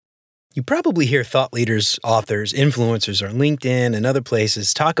You probably hear thought leaders, authors, influencers on LinkedIn and other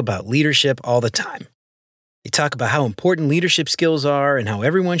places talk about leadership all the time. They talk about how important leadership skills are and how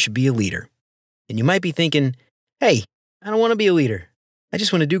everyone should be a leader. And you might be thinking, hey, I don't want to be a leader. I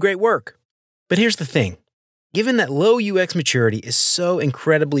just want to do great work. But here's the thing. Given that low UX maturity is so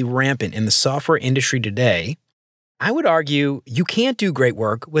incredibly rampant in the software industry today, I would argue you can't do great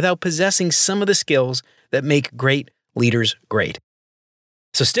work without possessing some of the skills that make great leaders great.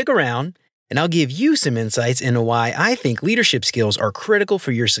 So stick around, and I'll give you some insights into why I think leadership skills are critical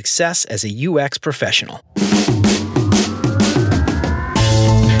for your success as a UX professional.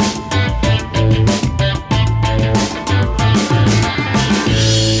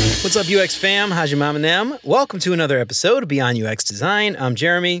 What's up, UX fam? How's your mom and them? Welcome to another episode of Beyond UX Design. I'm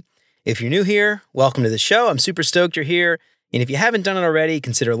Jeremy. If you're new here, welcome to the show. I'm super stoked you're here. And if you haven't done it already,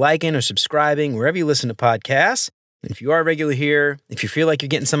 consider liking or subscribing wherever you listen to podcasts. And if you are regular here, if you feel like you're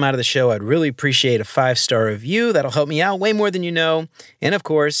getting some out of the show, I'd really appreciate a 5-star review. That'll help me out way more than you know. And of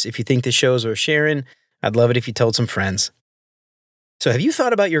course, if you think the show's worth sharing, I'd love it if you told some friends. So have you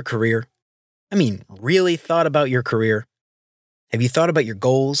thought about your career? Really thought about your career? Have you thought about your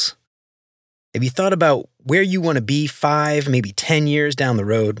goals? Have you thought about where you want to be 5, maybe 10 years down the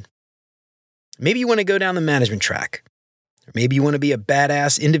road? Maybe you want to go down the management track. Or maybe you want to be a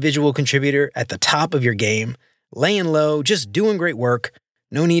badass individual contributor at the top of your game, laying low, just doing great work.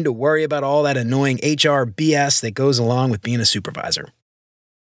 No need to worry about all that annoying HR BS that goes along with being a supervisor.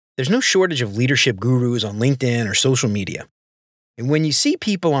 There's no shortage of leadership gurus on LinkedIn or social media. And when you see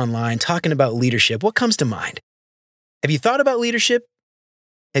people online talking about leadership, what comes to mind? Have you thought about leadership?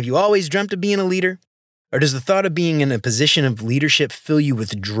 Have you always dreamt of being a leader? Or does the thought of being in a position of leadership fill you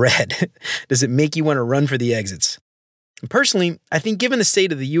with dread? Does it make you want to run for the exits? And personally, I think given the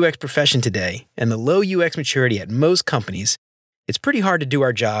state of the UX profession today and the low UX maturity at most companies, it's pretty hard to do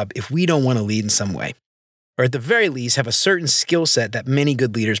our job if we don't want to lead in some way, or at the very least have a certain skill set that many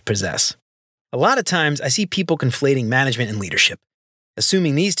good leaders possess. A lot of times I see people conflating management and leadership,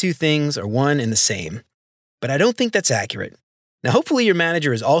 assuming these two things are one and the same, but I don't think that's accurate. Now, hopefully your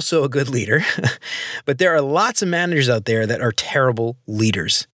manager is also a good leader, but there are lots of managers out there that are terrible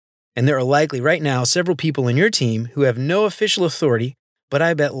leaders. And there are likely right now several people in your team who have no official authority, but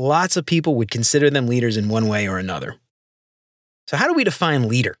I bet lots of people would consider them leaders in one way or another. So how do we define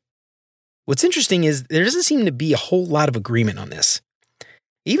leader? What's interesting is there doesn't seem to be a whole lot of agreement on this.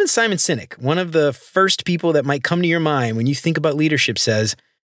 Even Simon Sinek, one of the first people that might come to your mind when you think about leadership, says,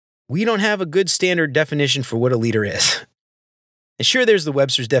 "We don't have a good standard definition for what a leader is." And sure, there's the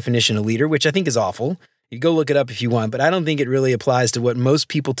Webster's definition of leader, which I think is awful. You go look it up if you want, but I don't think it really applies to what most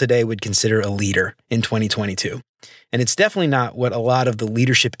people today would consider a leader in 2022. And it's definitely not what a lot of the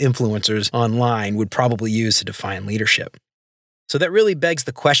leadership influencers online would probably use to define leadership. So that really begs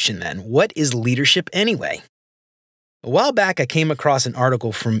the question then, what is leadership anyway? A while back, I came across an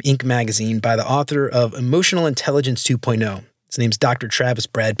article from Inc. magazine by the author of Emotional Intelligence 2.0. His name's Dr. Travis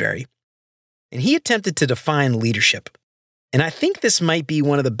Bradberry. And he attempted to define leadership. And I think this might be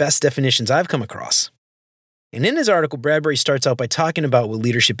one of the best definitions I've come across. And in his article, Bradberry starts out by talking about what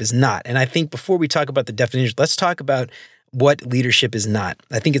leadership is not. And I think before we talk about the definition, let's talk about what leadership is not.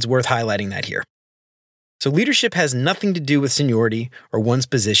 I think it's worth highlighting that here. So leadership has nothing to do with seniority or one's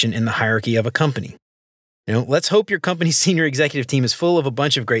position in the hierarchy of a company. Let's hope your company's senior executive team is full of a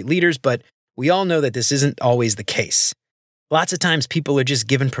bunch of great leaders, but we all know that this isn't always the case. Lots of times people are just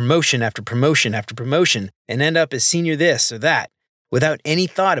given promotion after promotion after promotion and end up as senior this or that, without any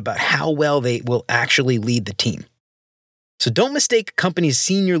thought about how well they will actually lead the team. So don't mistake a company's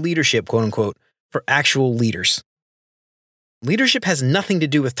senior leadership, quote unquote, for actual leaders. Leadership has nothing to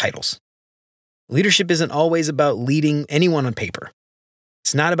do with titles. Leadership isn't always about leading anyone on paper.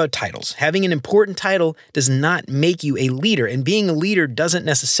 It's not about titles. Having an important title does not make you a leader, and being a leader doesn't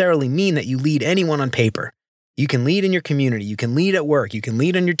necessarily mean that you lead anyone on paper. You can lead in your community, you can lead at work, you can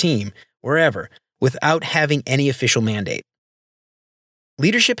lead on your team, wherever, without having any official mandate.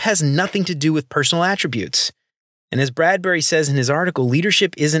 Leadership has nothing to do with personal attributes. And as Bradberry says in his article,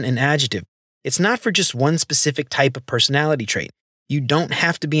 leadership isn't an adjective. It's not for just one specific type of personality trait. You don't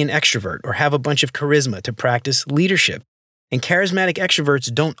have to be an extrovert or have a bunch of charisma to practice leadership. And charismatic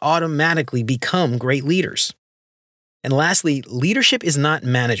extroverts don't automatically become great leaders. And lastly, leadership is not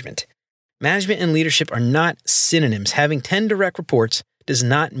management. Management and leadership are not synonyms. Having 10 direct reports does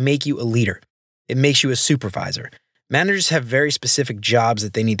not make you a leader. It makes you a supervisor. Managers have very specific jobs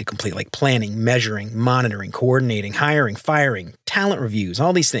that they need to complete, like planning, measuring, monitoring, coordinating, hiring, firing, talent reviews,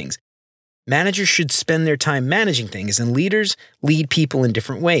 all these things. Managers should spend their time managing things, and leaders lead people in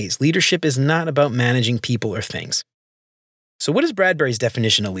different ways. Leadership is not about managing people or things. So what is Bradbury's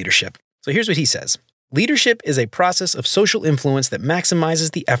definition of leadership? So here's what he says. Leadership is a process of social influence that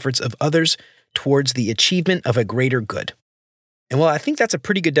maximizes the efforts of others towards the achievement of a greater good. And while I think that's a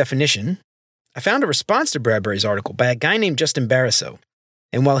pretty good definition, I found a response to Bradbury's article by a guy named Justin Bariso.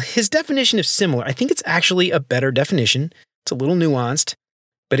 And while his definition is similar, I think it's actually a better definition. It's a little nuanced,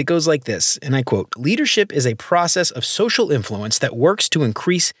 but it goes like this, and I quote, "Leadership is a process of social influence that works to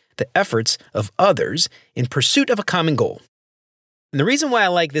increase the efforts of others in pursuit of a common goal." And the reason why I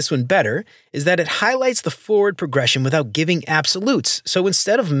like this one better is that it highlights the forward progression without giving absolutes. So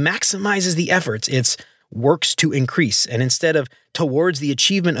instead of maximizes the efforts, it's works to increase. And instead of towards the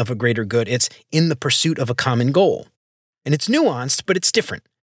achievement of a greater good, it's in the pursuit of a common goal. And it's nuanced, but it's different.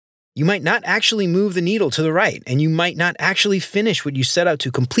 You might not actually move the needle to the right, and you might not actually finish what you set out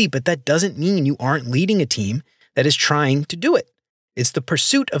to complete, but that doesn't mean you aren't leading a team that is trying to do it. It's the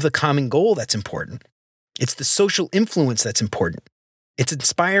pursuit of the common goal that's important. It's the social influence that's important. It's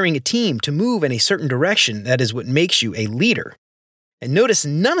inspiring a team to move in a certain direction that is what makes you a leader. And notice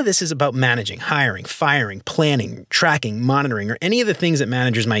none of this is about managing, hiring, firing, planning, tracking, monitoring, or any of the things that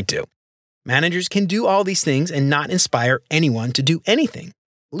managers might do. Managers can do all these things and not inspire anyone to do anything.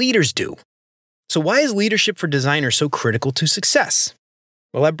 Leaders do. So why is leadership for designers so critical to success?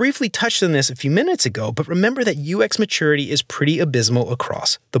 Well, I briefly touched on this a few minutes ago, but remember that UX maturity is pretty abysmal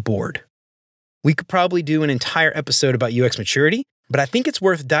across the board. We could probably do an entire episode about UX maturity, but I think it's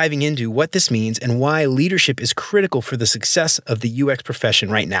worth diving into what this means and why leadership is critical for the success of the UX profession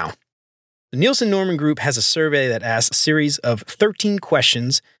right now. The Nielsen Norman Group has a survey that asks a series of 13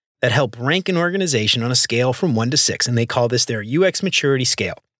 questions that help rank an organization on a scale from 1 to 6, and they call this their UX maturity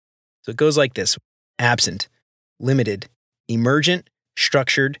scale. So it goes like this: absent, limited, emergent,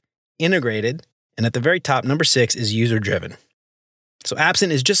 structured, integrated, and at the very top, number 6 is user-driven. So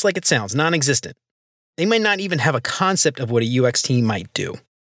absent is just like it sounds, non-existent. They might not even have a concept of what a UX team might do.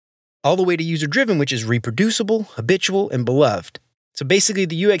 All the way to user-driven, which is reproducible, habitual, and beloved. So basically,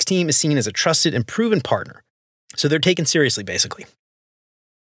 the UX team is seen as a trusted and proven partner. So they're taken seriously, basically.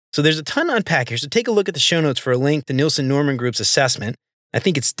 So there's a ton to unpack here, so take a look at the show notes for a link to Nielsen Norman Group's assessment. I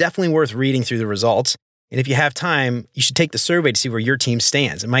think it's definitely worth reading through the results. And if you have time, you should take the survey to see where your team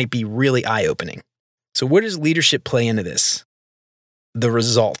stands. It might be really eye-opening. So where does leadership play into this? The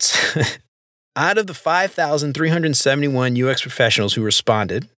results. Out of the 5,371 UX professionals who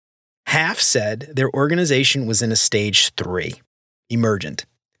responded, half said their organization was in a stage 3, emergent.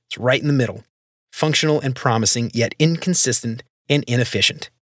 It's right in the middle, functional and promising, yet inconsistent and inefficient.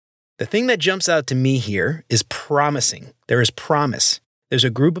 The thing that jumps out to me here is promising. There is promise. There's a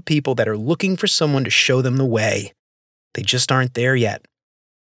group of people that are looking for someone to show them the way. They just aren't there yet.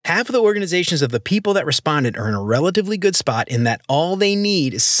 Half of the organizations of the people that responded are in a relatively good spot in that all they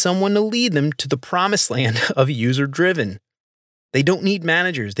need is someone to lead them to the promised land of user-driven. They don't need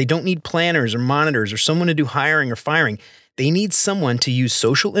managers. They don't need planners or monitors or someone to do hiring or firing. They need someone to use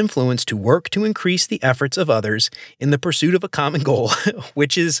social influence to work to increase the efforts of others in the pursuit of a common goal,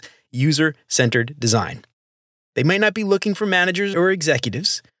 which is user-centered design. They might not be looking for managers or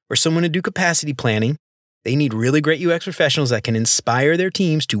executives or someone to do capacity planning. They need really great UX professionals that can inspire their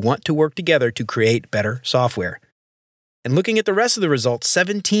teams to want to work together to create better software. And looking at the rest of the results,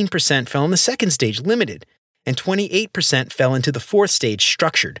 17% fell in the second stage, limited, and 28% fell into the fourth stage,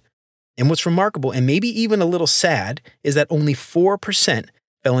 structured. And what's remarkable, and maybe even a little sad, is that only 4%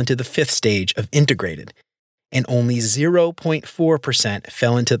 fell into the fifth stage of integrated, and only 0.4%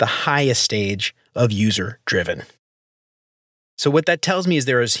 fell into the highest stage of user-driven. So what that tells me is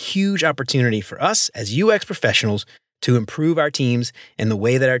there is huge opportunity for us as UX professionals to improve our teams and the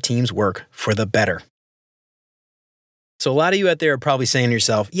way that our teams work for the better. So a lot of you out there are probably saying to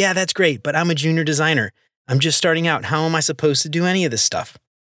yourself, yeah, that's great, but I'm a junior designer. I'm just starting out. How am I supposed to do any of this stuff?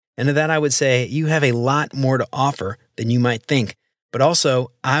 And to that I would say you have a lot more to offer than you might think. But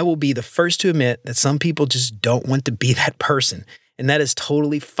also, I will be the first to admit that some people just don't want to be that person. And that is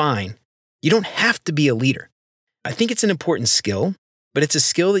totally fine. You don't have to be a leader. I think it's an important skill, but it's a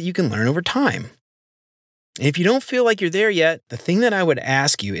skill that you can learn over time. And if you don't feel like you're there yet, the thing that I would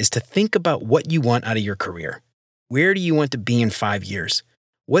ask you is to think about what you want out of your career. Where do you want to be in 5 years?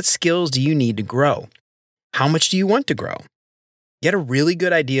 What skills do you need to grow? How much do you want to grow? Get a really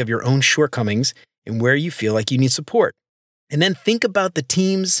good idea of your own shortcomings and where you feel like you need support. And then think about the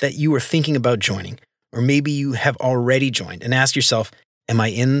teams that you are thinking about joining, or maybe you have already joined, and ask yourself, am I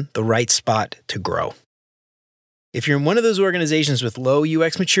in the right spot to grow? If you're in one of those organizations with low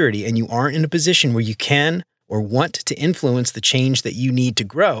UX maturity and you aren't in a position where you can or want to influence the change that you need to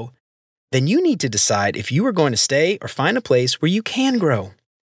grow, then you need to decide if you are going to stay or find a place where you can grow.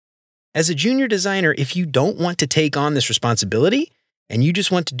 As a junior designer, if you don't want to take on this responsibility and you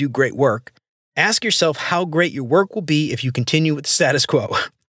just want to do great work, ask yourself how great your work will be if you continue with the status quo.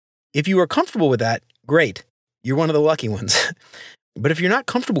 If you are comfortable with that, great. You're one of the lucky ones. But if you're not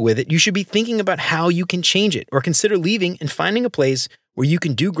comfortable with it, you should be thinking about how you can change it or consider leaving and finding a place where you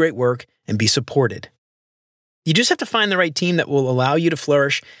can do great work and be supported. You just have to find the right team that will allow you to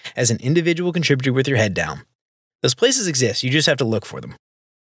flourish as an individual contributor with your head down. Those places exist, you just have to look for them.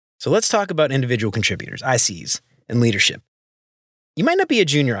 So let's talk about individual contributors, ICs, and leadership. You might not be a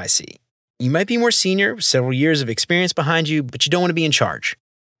junior IC. You might be more senior with several years of experience behind you, but you don't want to be in charge.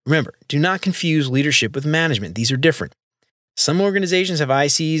 Remember, do not confuse leadership with management. These are different. Some organizations have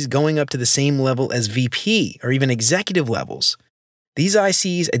ICs going up to the same level as VP or even executive levels. These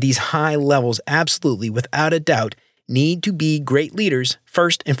ICs at these high levels absolutely, without a doubt, need to be great leaders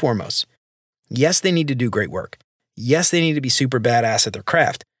first and foremost. Yes, they need to do great work. Yes, they need to be super badass at their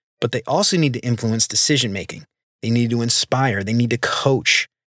craft, but they also need to influence decision-making. They need to inspire. They need to coach.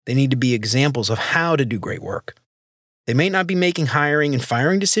 They need to be examples of how to do great work. They may not be making hiring and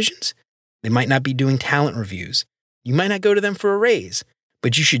firing decisions. They might not be doing talent reviews. You might not go to them for a raise,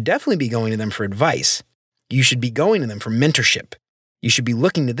 but you should definitely be going to them for advice. You should be going to them for mentorship. You should be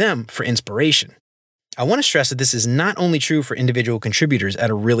looking to them for inspiration. I want to stress that this is not only true for individual contributors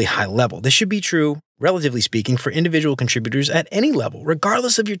at a really high level. This should be true, relatively speaking, for individual contributors at any level,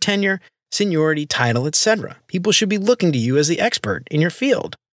 regardless of your tenure, seniority, title, etc. People should be looking to you as the expert in your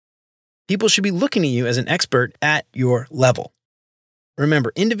field. People should be looking to you as an expert at your level.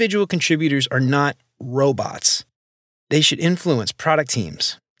 Remember, individual contributors are not robots. They should influence product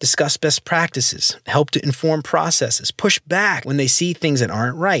teams, discuss best practices, help to inform processes, push back when they see things that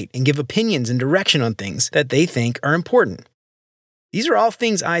aren't right, and give opinions and direction on things that they think are important. These are all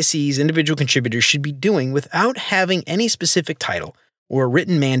things ICs, individual contributors, should be doing without having any specific title or a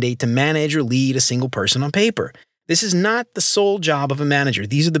written mandate to manage or lead a single person on paper. This is not the sole job of a manager.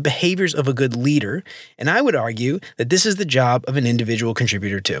 These are the behaviors of a good leader, and I would argue that this is the job of an individual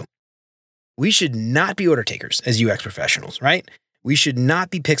contributor too. We should not be order takers as UX professionals, right? We should not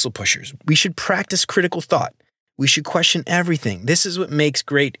be pixel pushers. We should practice critical thought. We should question everything. This is what makes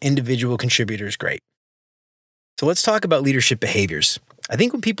great individual contributors great. So let's talk about leadership behaviors. I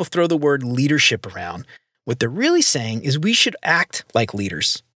think when people throw the word leadership around, what they're really saying is we should act like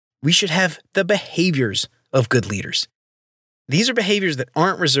leaders. We should have the behaviors of good leaders. These are behaviors that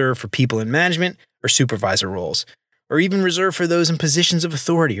aren't reserved for people in management or supervisor roles, or even reserved for those in positions of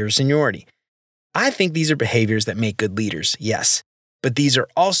authority or seniority. I think these are behaviors that make good leaders, yes, but these are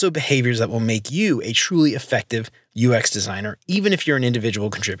also behaviors that will make you a truly effective UX designer, even if you're an individual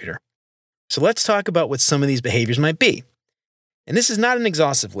contributor. So let's talk about what some of these behaviors might be. And this is not an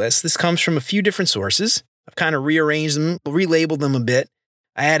exhaustive list. This comes from a few different sources. I've kind of rearranged them, relabeled them a bit.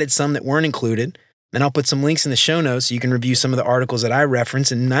 I added some that weren't included. Then I'll put some links in the show notes so you can review some of the articles that I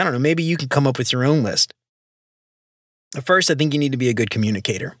reference, and I don't know, maybe you can come up with your own list. First, I think you need to be a good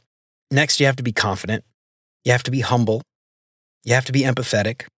communicator. Next, you have to be confident. You have to be humble. You have to be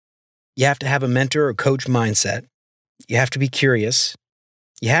empathetic. You have to have a mentor or coach mindset. You have to be curious.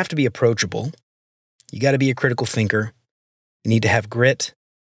 You have to be approachable. You got to be a critical thinker. You need to have grit.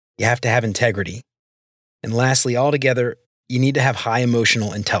 You have to have integrity. And lastly, altogether, you need to have high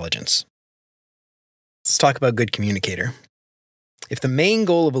emotional intelligence. Let's talk about good communicator. If the main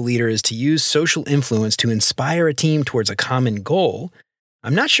goal of a leader is to use social influence to inspire a team towards a common goal,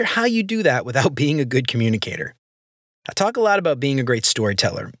 I'm not sure how you do that without being a good communicator. I talk a lot about being a great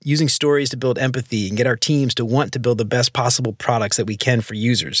storyteller, using stories to build empathy and get our teams to want to build the best possible products that we can for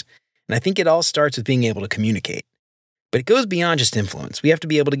users. And I think it all starts with being able to communicate. But it goes beyond just influence. We have to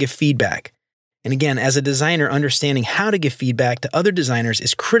be able to give feedback. And again, as a designer, understanding how to give feedback to other designers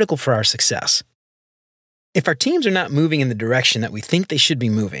is critical for our success. If our teams are not moving in the direction that we think they should be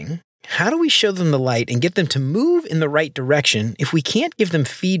moving, how do we show them the light and get them to move in the right direction if we can't give them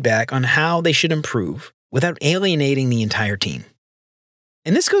feedback on how they should improve without alienating the entire team?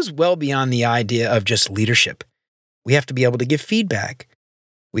 And this goes well beyond the idea of just leadership. We have to be able to give feedback.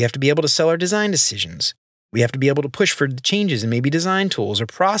 We have to be able to sell our design decisions. We have to be able to push for changes in maybe design tools or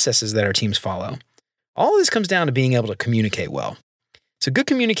processes that our teams follow. All of this comes down to being able to communicate well. So good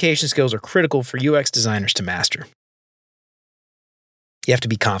communication skills are critical for UX designers to master. You have to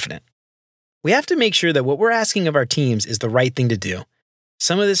be confident. We have to make sure that what we're asking of our teams is the right thing to do.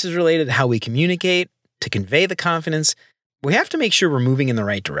 Some of this is related to how we communicate, to convey the confidence. We have to make sure we're moving in the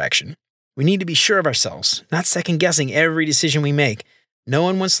right direction. We need to be sure of ourselves, not second-guessing every decision we make. No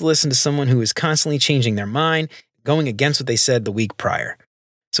one wants to listen to someone who is constantly changing their mind, going against what they said the week prior.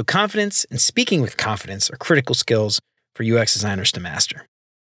 So confidence and speaking with confidence are critical skills for UX designers to master.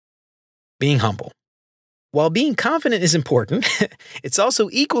 being humble. While being confident is important, it's also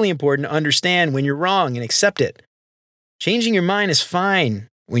equally important to understand when you're wrong and accept it. Changing your mind is fine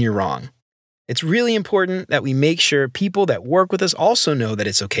when you're wrong. It's really important that we make sure people that work with us also know that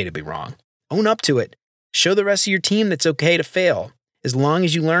it's okay to be wrong. Own up to it. Show the rest of your team that it's okay to fail, as long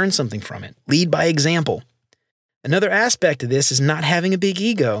as you learn something from it. Lead by example. Another aspect of this is not having a big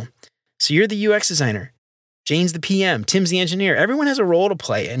ego. So you're the UX designer. Jane's the PM, Tim's the engineer. Everyone has a role to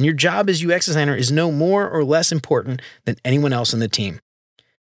play, and your job as UX designer is no more or less important than anyone else in the team.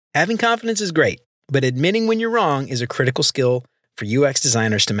 Having confidence is great, but admitting when you're wrong is a critical skill for UX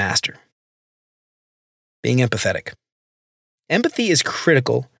designers to master. Being empathetic. Empathy is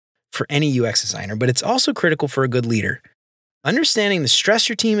critical for any UX designer, but it's also critical for a good leader. Understanding the stress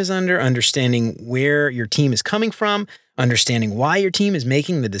your team is under, understanding where your team is coming from, understanding why your team is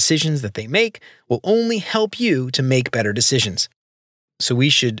making the decisions that they make will only help you to make better decisions. So we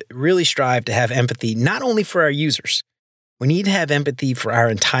should really strive to have empathy not only for our users. We need to have empathy for our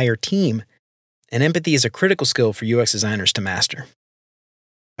entire team. And empathy is a critical skill for UX designers to master.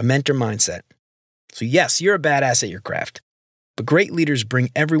 A mentor mindset. So yes, you're a badass at your craft, but great leaders bring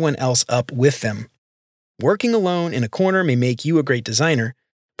everyone else up with them. Working alone in a corner may make you a great designer,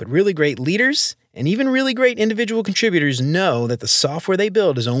 but really great leaders and even really great individual contributors know that the software they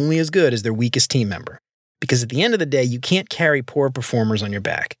build is only as good as their weakest team member. Because at the end of the day, you can't carry poor performers on your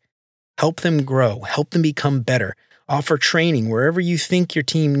back. Help them grow, help them become better, offer training wherever you think your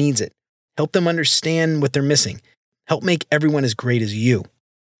team needs it. Help them understand what they're missing. Help make everyone as great as you.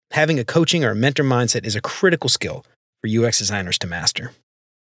 Having a coaching or a mentor mindset is a critical skill for UX designers to master.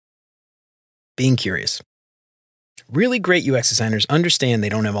 Being curious. Really great UX designers understand they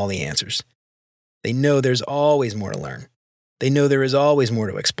don't have all the answers. They know there's always more to learn. They know there is always more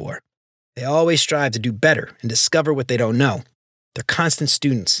to explore. They always strive to do better and discover what they don't know. They're constant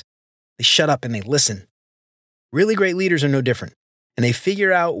students. They shut up and they listen. Really great leaders are no different, and they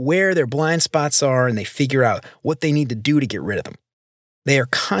figure out where their blind spots are and they figure out what they need to do to get rid of them. They are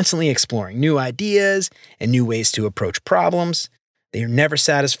constantly exploring new ideas and new ways to approach problems. They are never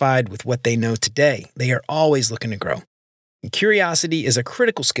satisfied with what they know today. They are always looking to grow. And curiosity is a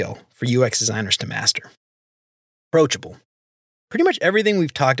critical skill for UX designers to master. Approachable. Pretty much everything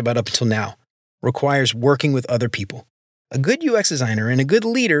we've talked about up until now requires working with other people. A good UX designer and a good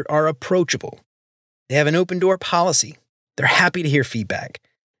leader are approachable. They have an open door policy. They're happy to hear feedback.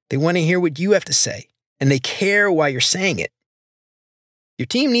 They want to hear what you have to say, and they care why you're saying it. Your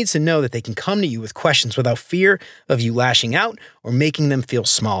team needs to know that they can come to you with questions without fear of you lashing out or making them feel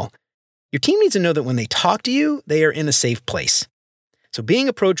small. Your team needs to know that when they talk to you, they are in a safe place. So being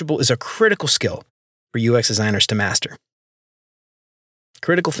approachable is a critical skill for UX designers to master.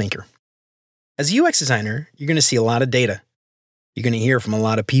 Critical thinker. As a UX designer, you're going to see a lot of data. You're going to hear from a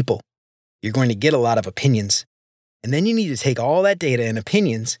lot of people. You're going to get a lot of opinions. And then you need to take all that data and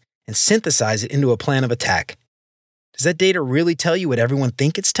opinions and synthesize it into a plan of attack. Does that data really tell you what everyone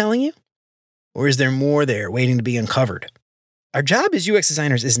thinks it's telling you? Or is there more there waiting to be uncovered? Our job as UX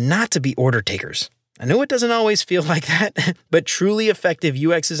designers is not to be order takers. I know it doesn't always feel like that, but truly effective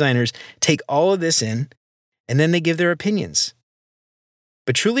UX designers take all of this in, and then they give their opinions.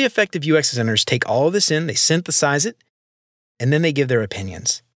 But truly effective UX designers take all of this in, they synthesize it, and then they give their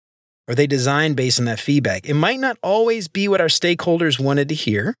opinions. Or they design based on that feedback. It might not always be what our stakeholders wanted to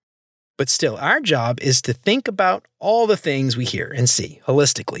hear, but still, our job is to think about all the things we hear and see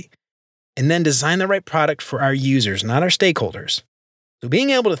holistically, and then design the right product for our users, not our stakeholders. So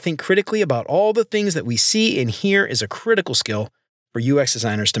being able to think critically about all the things that we see and hear is a critical skill for UX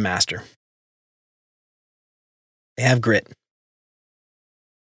designers to master. They have grit.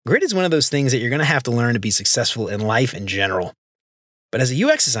 Grit is one of those things that you're going to have to learn to be successful in life in general. But as a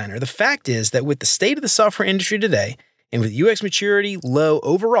UX designer, the fact is that with the state of the software industry today, and with UX maturity low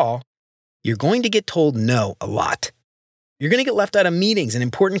overall, you're going to get told no a lot. You're going to get left out of meetings and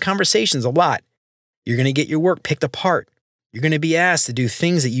important conversations a lot. You're going to get your work picked apart. You're going to be asked to do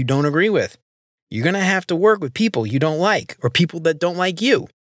things that you don't agree with. You're going to have to work with people you don't like or people that don't like you.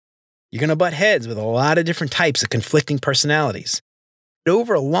 You're going to butt heads with a lot of different types of conflicting personalities. But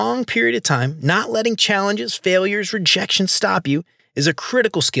over a long period of time, not letting challenges, failures, rejections stop you is a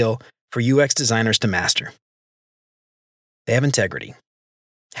critical skill for UX designers to master. They have integrity.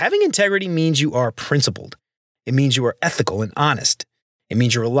 Having integrity means you are principled. It means you are ethical and honest. It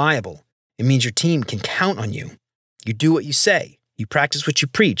means you're reliable. It means your team can count on you. You do what you say. You practice what you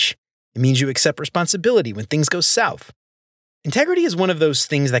preach. It means you accept responsibility when things go south. Integrity is one of those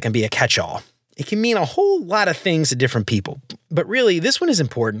things that can be a catch-all. It can mean a whole lot of things to different people. But really, this one is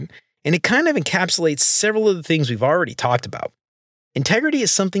important, and it kind of encapsulates several of the things we've already talked about. Integrity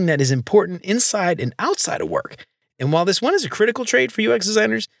is something that is important inside and outside of work. And while this one is a critical trait for UX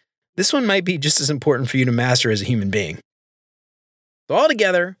designers, this one might be just as important for you to master as a human being. So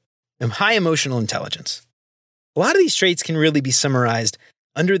altogether, high emotional intelligence. A lot of these traits can really be summarized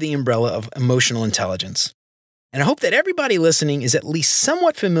under the umbrella of emotional intelligence. And I hope that everybody listening is at least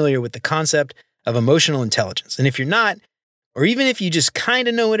somewhat familiar with the concept of emotional intelligence. And if you're not, or even if you just kind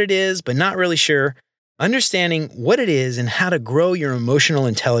of know what it is, but not really sure, understanding what it is and how to grow your emotional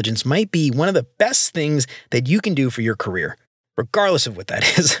intelligence might be one of the best things that you can do for your career, regardless of what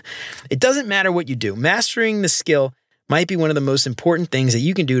that is. It doesn't matter what you do. Mastering the skill might be one of the most important things that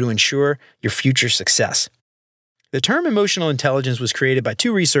you can do to ensure your future success. The term emotional intelligence was created by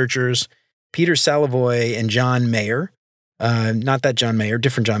two researchers, Peter Salovey and John Mayer, not that John Mayer,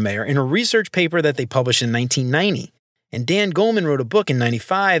 different John Mayer, in a research paper that they published in 1990. And Dan Goleman wrote a book in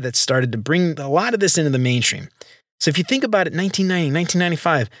 95 that started to bring a lot of this into the mainstream. So if you think about it, 1990,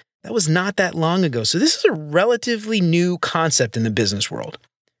 1995, that was not that long ago. So this is a relatively new concept in the business world.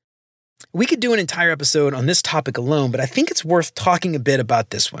 We could do an entire episode on this topic alone, but I think it's worth talking a bit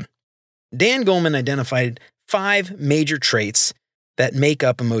about this one. Dan Goleman identified 5 major traits that make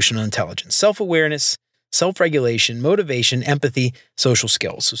up emotional intelligence: self-awareness, self-regulation, motivation, empathy, social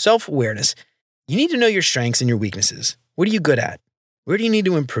skills. So self-awareness, you need to know your strengths and your weaknesses. What are you good at? Where do you need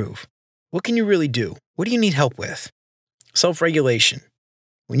to improve? What can you really do? What do you need help with? Self-regulation.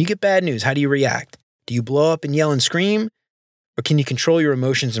 When you get bad news, how do you react? Do you blow up and yell and scream? Or can you control your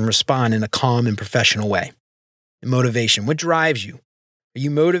emotions and respond in a calm and professional way? And motivation. What drives you? Are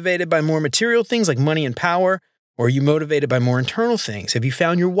you motivated by more material things like money and power? Or are you motivated by more internal things? Have you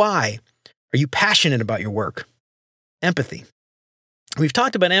found your why? Are you passionate about your work? Empathy. We've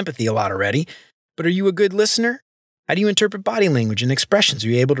talked about empathy a lot already, but are you a good listener? How do you interpret body language and expressions? Are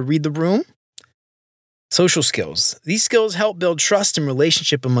you able to read the room? Social skills. These skills help build trust and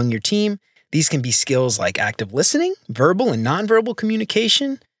relationship among your team. These can be skills like active listening, verbal and nonverbal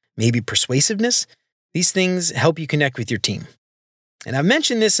communication, maybe persuasiveness. These things help you connect with your team. And I've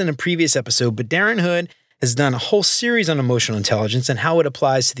mentioned this in a previous episode, but Darren Hood has done a whole series on emotional intelligence and how it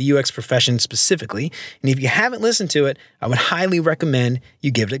applies to the UX profession specifically. And if you haven't listened to it, I would highly recommend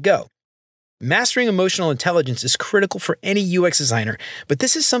you give it a go. Mastering emotional intelligence is critical for any UX designer, but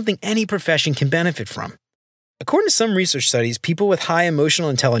this is something any profession can benefit from. According to some research studies, people with high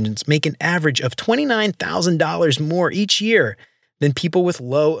emotional intelligence make an average of $29,000 more each year than people with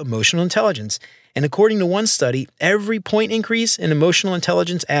low emotional intelligence. And according to one study, every point increase in emotional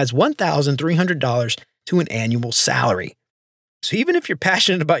intelligence adds $1,300 to an annual salary. So even if you're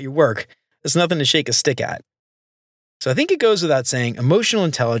passionate about your work, there's nothing to shake a stick at. So I think it goes without saying, emotional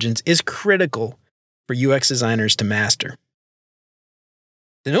intelligence is critical for UX designers to master.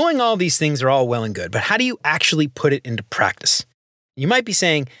 So knowing all these things are all well and good, but how do you actually put it into practice? You might be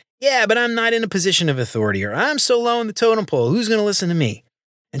saying, yeah, but I'm not in a position of authority, or I'm so low in the totem pole, who's going to listen to me?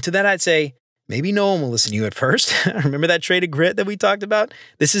 And to that I'd say, maybe no one will listen to you at first. Remember that trait of grit that we talked about?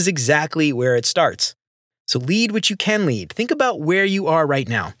 This is exactly where it starts. So lead what you can lead. Think about where you are right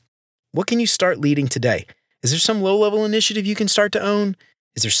now. What can you start leading today? Is there some low-level initiative you can start to own?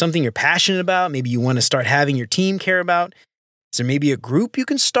 Is there something you're passionate about? Maybe you want to start having your team care about? Is there maybe a group you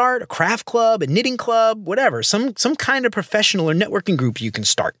can start, a craft club, a knitting club, whatever, some kind of professional or networking group you can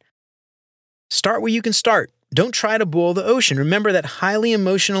start? Start where you can start. Don't try to boil the ocean. Remember that highly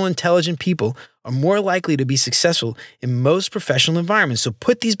emotional, intelligent people are more likely to be successful in most professional environments. So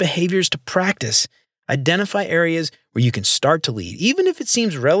put these behaviors to practice. Identify areas where you can start to lead, even if it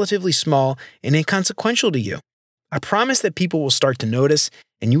seems relatively small and inconsequential to you. I promise that people will start to notice,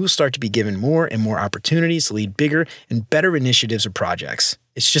 and you will start to be given more and more opportunities to lead bigger and better initiatives or projects.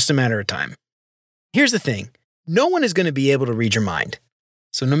 It's just a matter of time. Here's the thing. No one is going to be able to read your mind.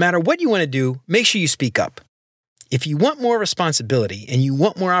 So no matter what you want to do, make sure you speak up. If you want more responsibility and you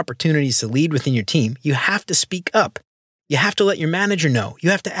want more opportunities to lead within your team, you have to speak up. You have to let your manager know. You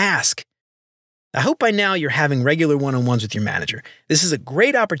have to ask. I hope by now you're having regular one-on-ones with your manager. This is a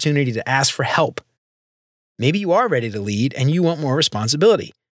great opportunity to ask for help. Maybe you are ready to lead and you want more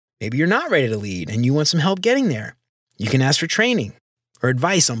responsibility. Maybe you're not ready to lead and you want some help getting there. You can ask for training or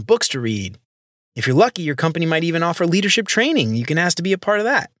advice on books to read. If you're lucky, your company might even offer leadership training. You can ask to be a part of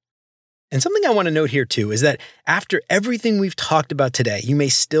that. And something I want to note here too is that after everything we've talked about today, you may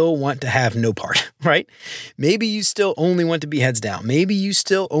still want to have no part, right? Maybe you still only want to be heads down. Maybe you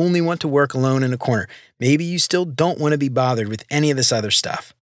still only want to work alone in a corner. Maybe you still don't want to be bothered with any of this other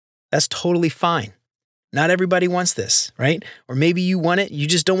stuff. That's totally fine. Not everybody wants this, right? Or maybe you want it, you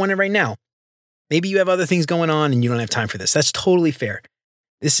just don't want it right now. Maybe you have other things going on and you don't have time for this. That's totally fair.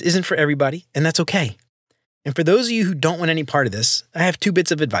 This isn't for everybody, and that's okay. And for those of you who don't want any part of this, I have 2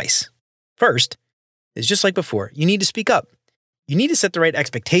 bits of advice. First is just like before, you need to speak up. You need to set the right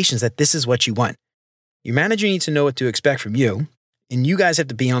expectations that this is what you want. Your manager needs to know what to expect from you, and you guys have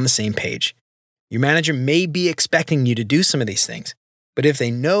to be on the same page. Your manager may be expecting you to do some of these things, but if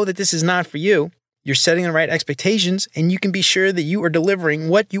they know that this is not for you, you're setting the right expectations, and you can be sure that you are delivering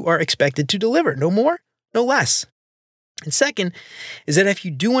what you are expected to deliver. No more, no less. And second is that if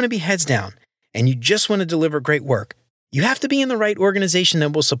you do want to be heads down and you just want to deliver great work, you have to be in the right organization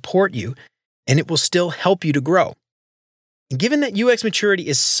that will support you, and it will still help you to grow. And given that UX maturity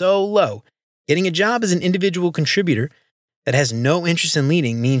is so low, getting a job as an individual contributor that has no interest in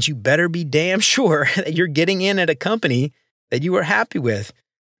leading means you better be damn sure that you're getting in at a company that you are happy with.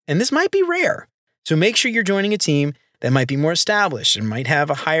 And this might be rare. So make sure you're joining a team that might be more established and might have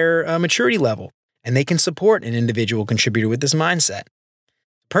a higher maturity level, and they can support an individual contributor with this mindset.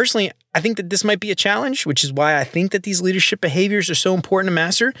 Personally, I think that this might be a challenge, which is why I think that these leadership behaviors are so important to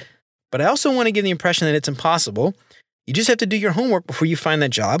master. But I also want to give the impression that it's impossible. You just have to do your homework before you find that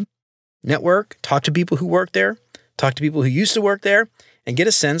job. Network, talk to people who work there, talk to people who used to work there, and get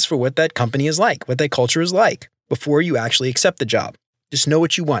a sense for what that company is like, what that culture is like, before you actually accept the job. Just know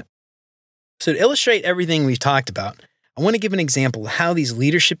what you want. So to illustrate everything we've talked about, I want to give an example of how these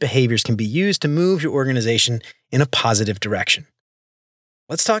leadership behaviors can be used to move your organization in a positive direction.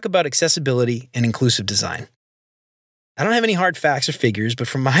 Let's talk about accessibility and inclusive design. I don't have any hard facts or figures, but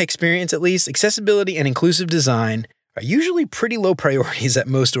from my experience at least, accessibility and inclusive design are usually pretty low priorities at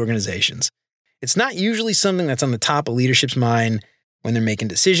most organizations. It's not usually something that's on the top of leadership's mind when they're making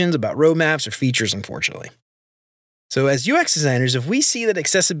decisions about roadmaps or features, unfortunately. So as UX designers, if we see that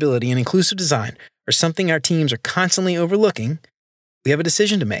accessibility and inclusive design are something our teams are constantly overlooking, we have a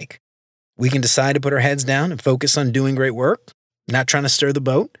decision to make. We can decide to put our heads down and focus on doing great work, not trying to stir the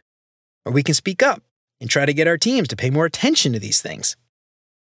boat, or we can speak up and try to get our teams to pay more attention to these things.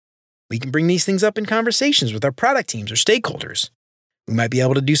 We can bring these things up in conversations with our product teams or stakeholders. We might be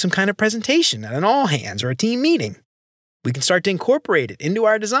able to do some kind of presentation at an all-hands or a team meeting. We can start to incorporate it into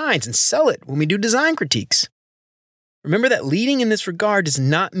our designs and sell it when we do design critiques. Remember that leading in this regard does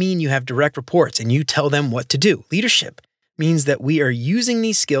not mean you have direct reports and you tell them what to do. Leadership means that we are using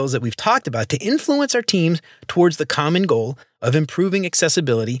these skills that we've talked about to influence our teams towards the common goal of improving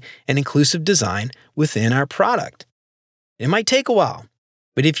accessibility and inclusive design within our product. It might take a while,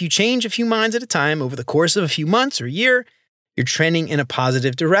 but if you change a few minds at a time over the course of a few months or a year, you're trending in a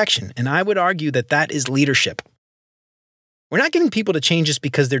positive direction, and I would argue that that is leadership. We're not getting people to change just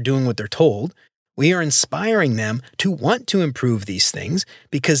because they're doing what they're told. We are inspiring them to want to improve these things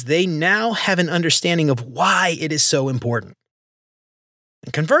because they now have an understanding of why it is so important.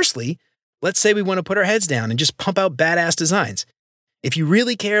 And conversely, let's say we want to put our heads down and just pump out badass designs. If you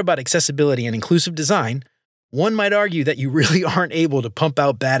really care about accessibility and inclusive design, one might argue that you really aren't able to pump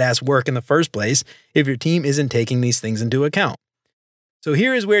out badass work in the first place if your team isn't taking these things into account. So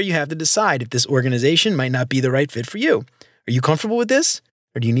here is where you have to decide if this organization might not be the right fit for you. Are you comfortable with this,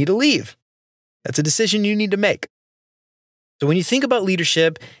 or do you need to leave? That's a decision you need to make. So when you think about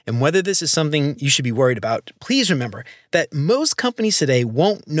leadership and whether this is something you should be worried about, please remember that most companies today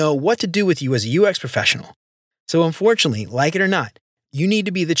won't know what to do with you as a UX professional. So unfortunately, like it or not, you need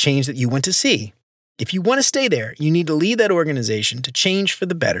to be the change that you want to see. If you want to stay there, you need to lead that organization to change for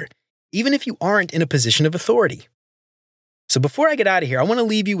the better, even if you aren't in a position of authority. So before I get out of here, I want to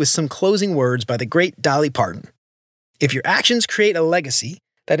leave you with some closing words by the great Dolly Parton. If your actions create a legacy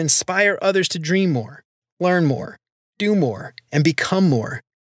that inspire others to dream more, learn more, do more, and become more,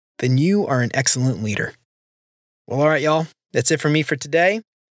 then you are an excellent leader. Well, all right, y'all. That's it for me for today.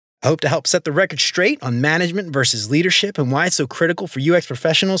 I hope to help set the record straight on management versus leadership and why it's so critical for UX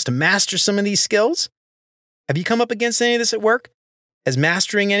professionals to master some of these skills. Have you come up against any of this at work? Has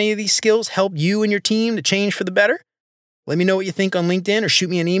mastering any of these skills helped you and your team to change for the better? Let me know what you think on LinkedIn or shoot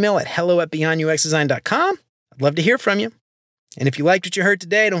me an email at hello@beyonduxdesign.com. I'd love to hear from you. And if you liked what you heard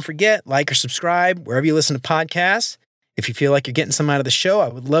today, don't forget, like or subscribe wherever you listen to podcasts. If you feel like you're getting some out of the show, I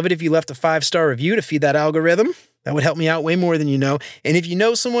would love it if you left a 5-star review to feed that algorithm. That would help me out way more than you know. And if you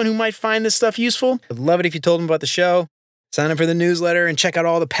know someone who might find this stuff useful, I'd love it if you told them about the show. Sign up for the newsletter and check out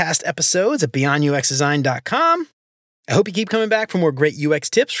all the past episodes at beyonduxdesign.com. I hope you keep coming back for more great UX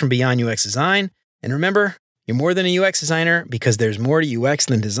tips from Beyond UX Design. And remember, you're more than a UX designer because there's more to UX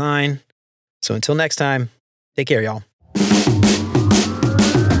than design. So until next time, take care, y'all.